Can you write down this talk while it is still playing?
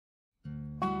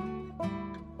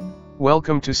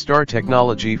Welcome to Star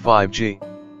Technology 5G.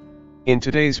 In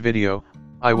today's video,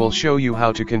 I will show you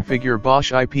how to configure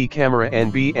Bosch IP camera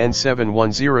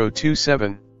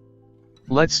NBN-71027.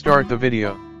 Let's start the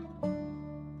video.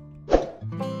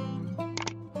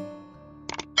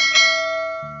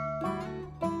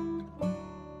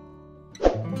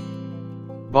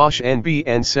 Bosch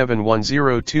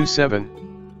NBN-71027.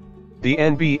 The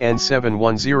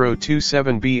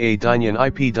NBN-71027-BA DINION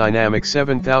IP Dynamic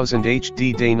 7000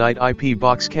 HD day-night IP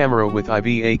box camera with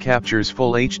IBA captures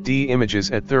full HD images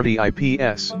at 30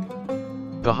 IPS.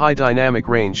 The high dynamic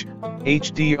range,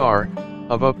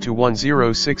 HDR, of up to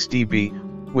 106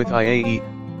 dB, with IAE,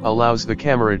 allows the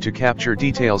camera to capture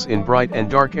details in bright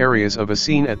and dark areas of a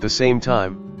scene at the same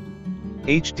time.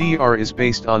 HDR is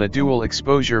based on a dual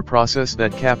exposure process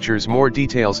that captures more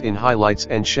details in highlights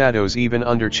and shadows even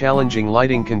under challenging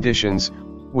lighting conditions,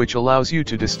 which allows you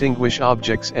to distinguish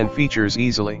objects and features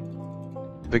easily.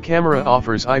 The camera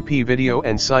offers IP video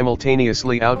and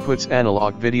simultaneously outputs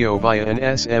analog video via an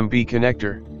SMB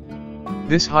connector.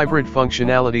 This hybrid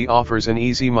functionality offers an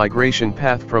easy migration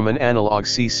path from an analog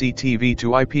CCTV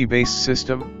to IP-based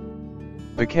system.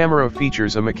 The camera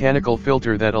features a mechanical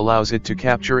filter that allows it to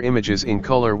capture images in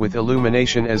color with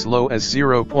illumination as low as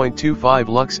 0.25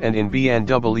 lux and in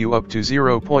BNW up to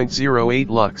 0.08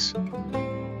 lux.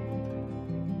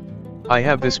 I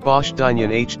have this Bosch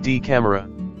DINION HD camera.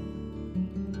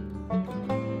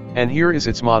 And here is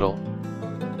its model.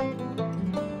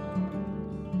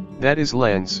 That is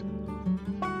lens.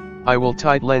 I will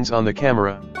tight lens on the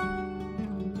camera.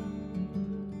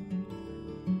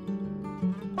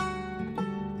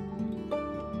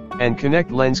 And connect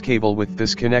lens cable with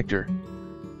this connector.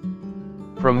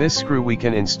 From this screw we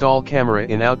can install camera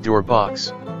in outdoor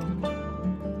box.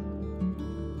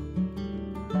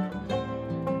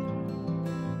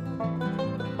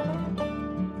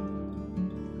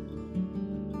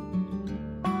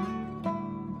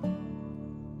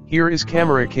 Here is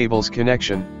camera cable's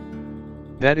connection.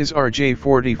 That is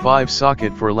RJ45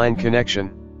 socket for LAN connection.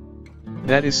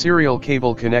 That is serial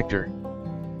cable connector.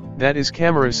 That is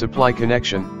camera supply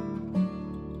connection.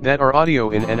 That are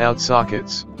audio in and out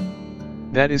sockets.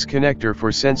 That is connector for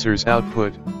sensors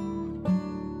output.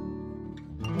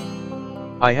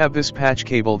 I have this patch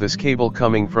cable, this cable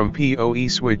coming from PoE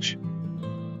switch.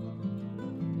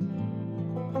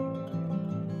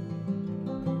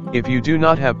 If you do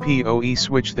not have PoE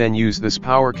switch, then use this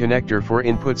power connector for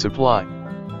input supply.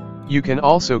 You can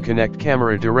also connect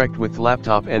camera direct with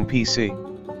laptop and PC.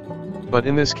 But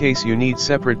in this case you need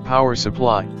separate power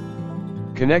supply.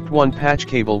 Connect one patch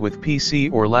cable with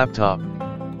PC or laptop.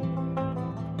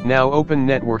 Now open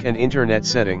network and internet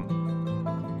setting.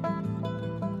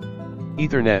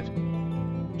 Ethernet.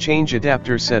 Change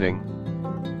adapter setting.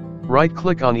 Right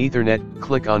click on Ethernet,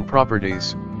 click on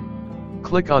Properties.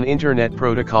 Click on Internet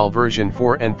Protocol version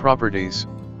 4 and Properties.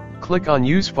 Click on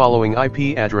Use following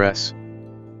IP address.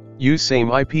 Use same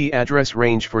IP address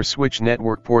range for switch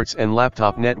network ports and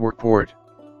laptop network port.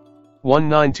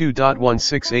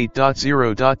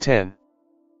 192.168.0.10.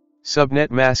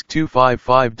 Subnet mask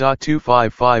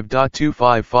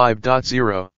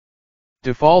 255.255.255.0.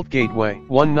 Default gateway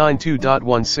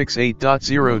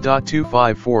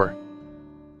 192.168.0.254.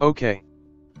 OK.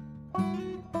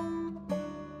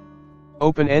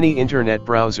 Open any internet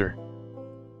browser.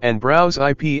 And browse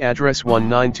IP address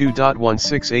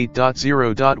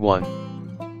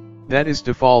 192.168.0.1. That is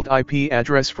default IP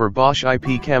address for Bosch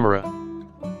IP camera.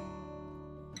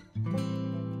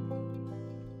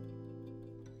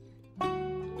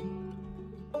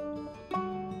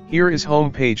 Here is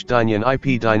home page DINION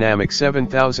IP Dynamic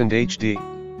 7000 HD.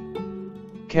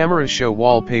 Cameras show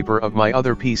wallpaper of my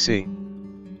other PC.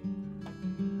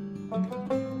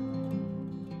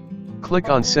 Click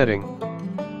on Setting.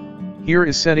 Here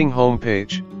is Setting home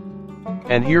page.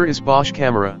 And here is Bosch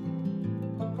camera.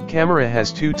 Camera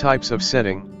has two types of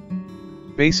setting.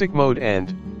 Basic mode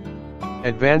and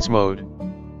Advanced mode.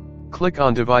 Click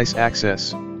on Device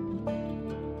Access.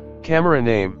 Camera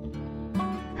name.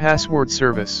 Password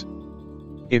service.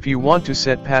 If you want to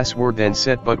set password then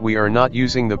set, but we are not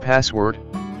using the password.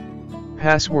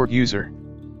 Password user.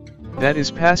 That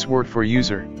is password for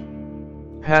user.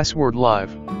 Password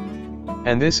live.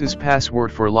 And this is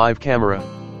password for live camera.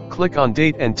 Click on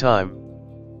date and time.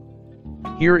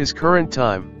 Here is current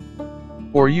time.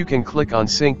 Or you can click on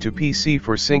sync to PC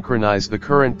for synchronize the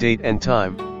current date and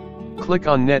time. Click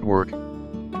on network.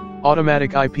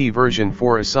 Automatic IP version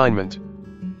for assignment.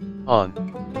 On.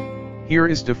 Here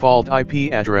is default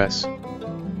IP address.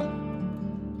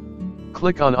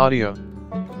 Click on audio.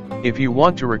 If you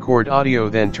want to record audio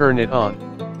then turn it on.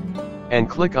 And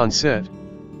click on set.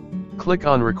 Click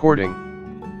on recording.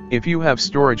 If you have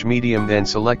storage medium, then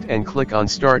select and click on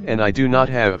start, and I do not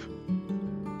have.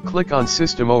 Click on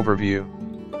system overview.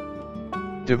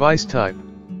 Device type: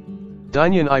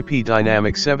 Dinion IP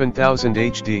Dynamic 7000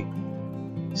 HD.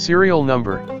 Serial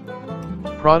number: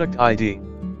 Product ID.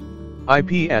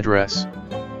 IP address: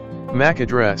 MAC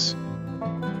address.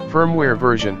 Firmware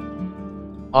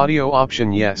version: Audio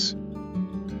option yes.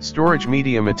 Storage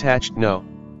medium attached no.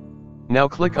 Now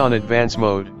click on Advanced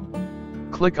mode.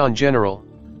 Click on General.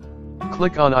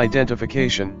 Click on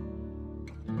Identification.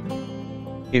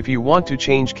 If you want to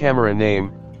change camera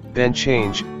name, then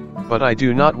change, but I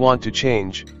do not want to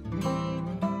change.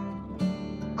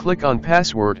 Click on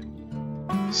Password.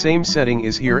 Same setting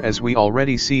is here as we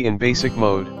already see in basic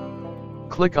mode.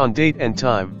 Click on Date and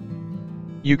Time.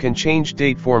 You can change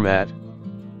date format.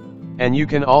 And you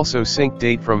can also sync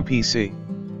date from PC.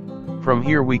 From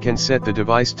here we can set the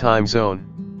device time zone.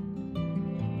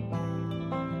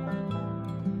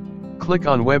 Click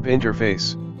on Web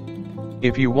Interface.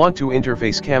 If you want to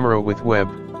interface camera with web,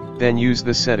 then use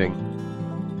this setting.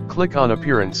 Click on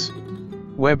Appearance,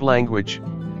 Web Language,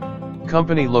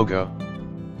 Company Logo,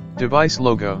 Device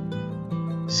Logo,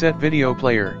 Set Video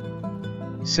Player,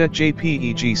 Set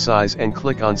JPEG Size, and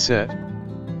click on Set.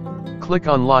 Click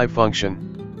on Live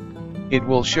Function. It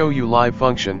will show you live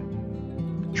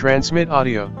function. Transmit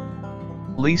audio.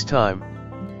 Lease time.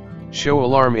 Show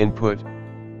alarm input.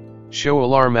 Show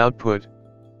alarm output.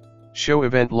 Show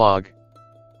event log.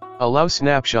 Allow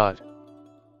snapshot.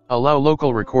 Allow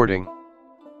local recording.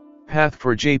 Path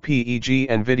for JPEG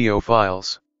and video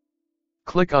files.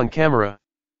 Click on camera.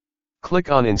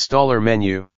 Click on installer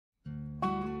menu.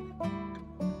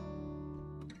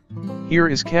 Here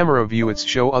is camera view. It's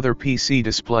show other PC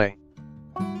display.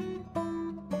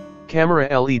 Camera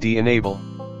LED enable.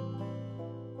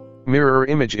 Mirror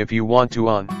image if you want to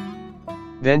on.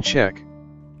 Then check.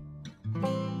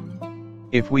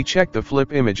 If we check the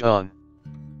flip image on,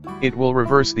 it will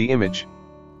reverse the image.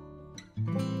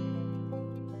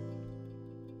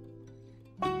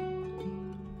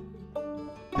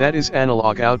 That is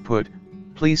analog output.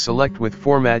 Please select with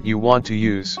format you want to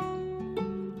use.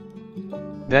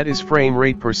 That is frame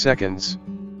rate per seconds.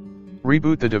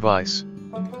 Reboot the device.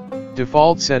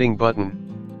 Default setting button.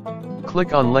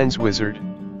 Click on Lens Wizard.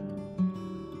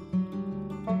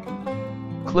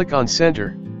 Click on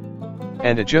Center.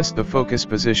 And adjust the focus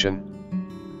position.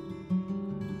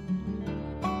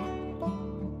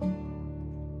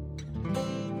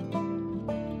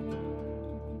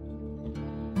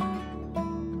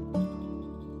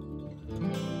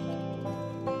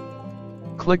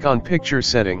 Click on Picture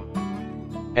Setting.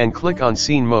 And click on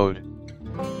Scene Mode.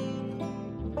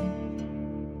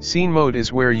 Scene Mode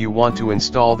is where you want to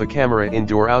install the camera: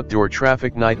 indoor, outdoor,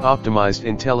 traffic, night, optimized,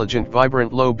 intelligent,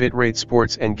 vibrant, low bitrate,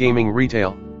 sports and gaming,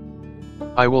 retail.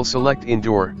 I will select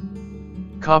indoor.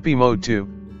 Copy mode 2.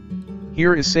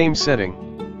 Here is same setting.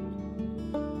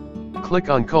 Click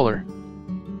on color.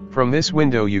 From this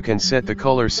window you can set the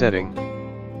color setting.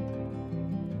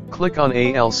 Click on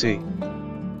ALC.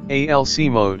 ALC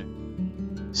mode.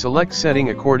 Select setting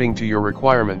according to your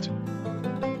requirement.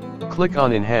 Click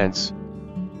on Enhance.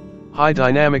 High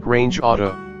dynamic range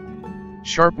auto.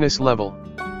 Sharpness level.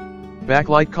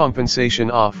 Backlight compensation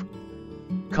off.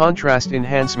 Contrast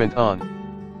enhancement on.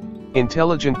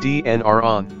 Intelligent DNR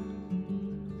on.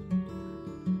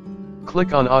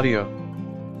 Click on Audio.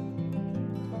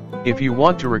 If you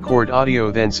want to record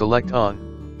audio, then select on.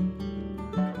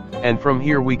 And from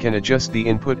here we can adjust the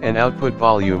input and output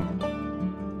volume.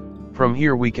 From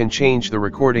here we can change the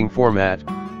recording format.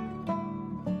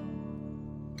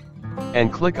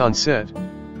 And click on Set.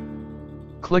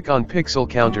 Click on Pixel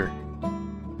Counter.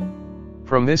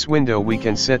 From this window we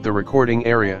can set the recording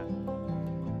area.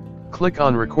 Click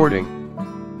on Recording.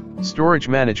 Storage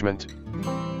Management.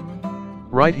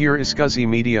 Right here is SCSI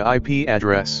media IP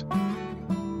address.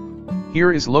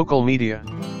 Here is local media.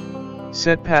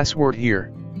 Set password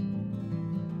here.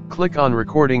 Click on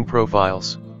Recording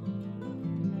Profiles.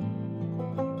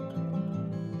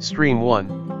 Stream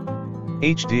 1.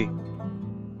 HD.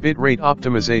 Bitrate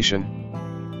optimization.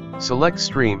 Select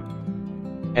Stream.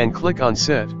 And click on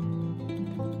Set.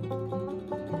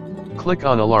 Click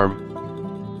on Alarm.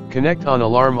 Connect on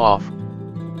alarm off.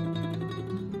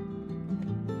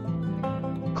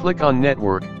 Click on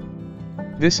Network.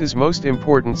 This is most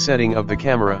important setting of the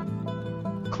camera.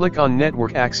 Click on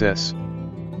Network Access.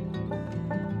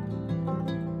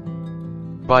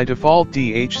 By default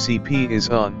DHCP is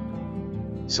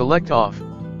on. Select off.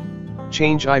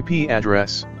 Change IP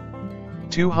address.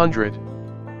 200.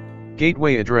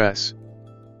 Gateway address.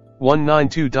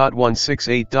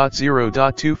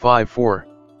 192.168.0.254.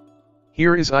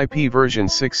 Here is IP version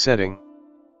 6 setting.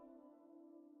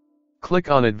 Click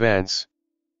on Advance.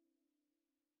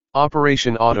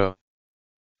 Operation Auto.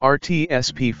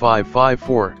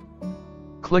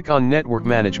 RTSP554. Click on Network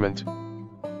Management.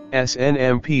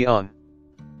 SNMP on.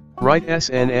 Write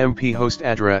SNMP host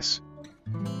address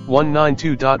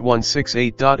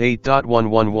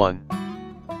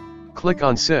 192.168.8.111. Click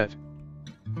on Set.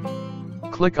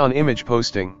 Click on Image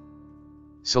Posting.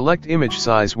 Select image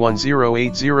size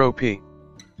 1080p.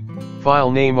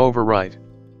 File name overwrite.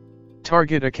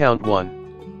 Target account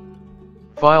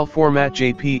 1. File format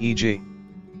JPEG.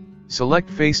 Select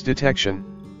face detection.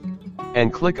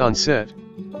 And click on Set.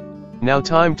 Now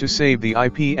time to save the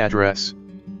IP address.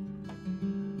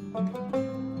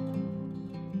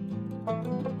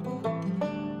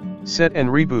 Set and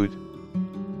reboot.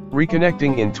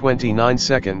 Reconnecting in 29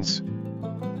 seconds.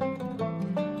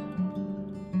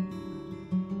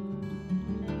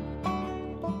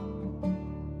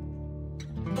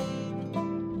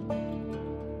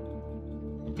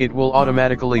 It will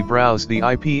automatically browse the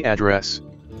IP address.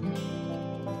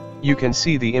 You can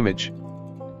see the image.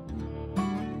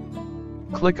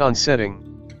 Click on Setting.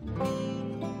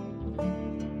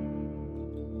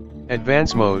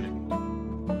 Advanced Mode.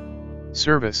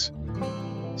 Service.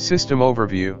 System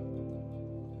Overview.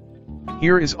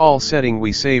 Here is all setting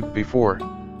we saved before.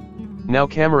 Now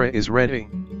camera is ready.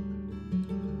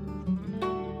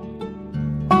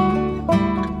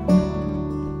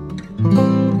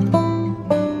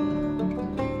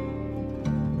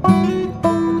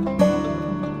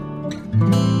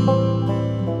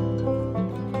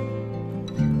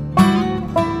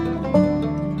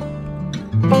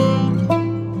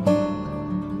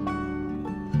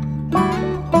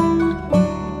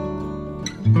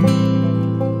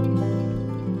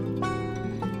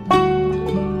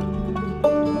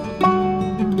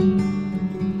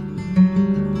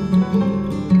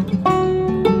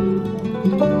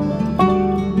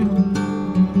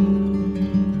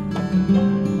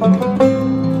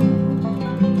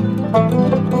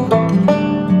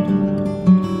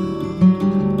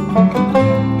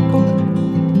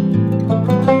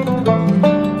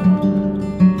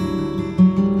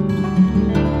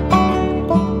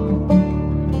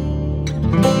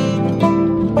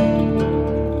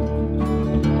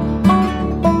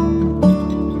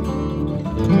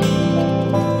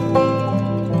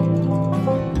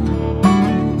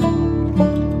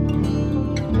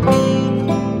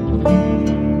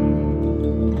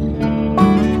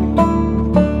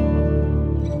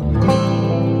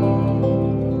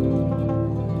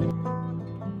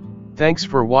 Thanks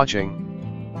for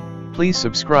watching. Please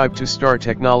subscribe to Star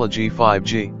Technology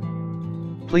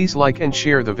 5G. Please like and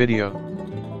share the video.